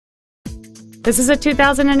This is a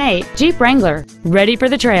 2008 Jeep Wrangler, ready for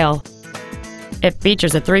the trail. It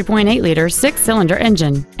features a 3.8-liter six-cylinder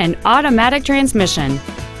engine and automatic transmission.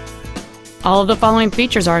 All of the following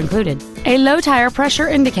features are included: a low tire pressure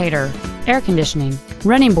indicator, air conditioning,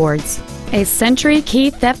 running boards, a Sentry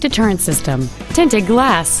key theft deterrent system, tinted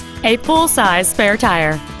glass, a full-size spare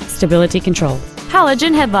tire, stability control,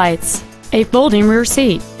 halogen headlights, a folding rear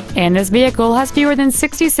seat, and this vehicle has fewer than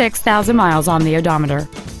 66,000 miles on the odometer.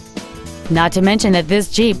 Not to mention that this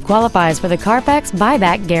Jeep qualifies for the Carfax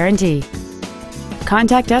buyback guarantee.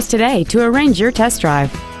 Contact us today to arrange your test drive.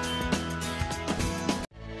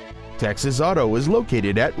 Texas Auto is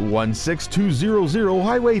located at 16200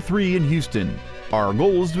 Highway 3 in Houston. Our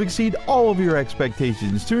goal is to exceed all of your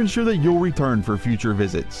expectations to ensure that you'll return for future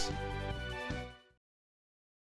visits.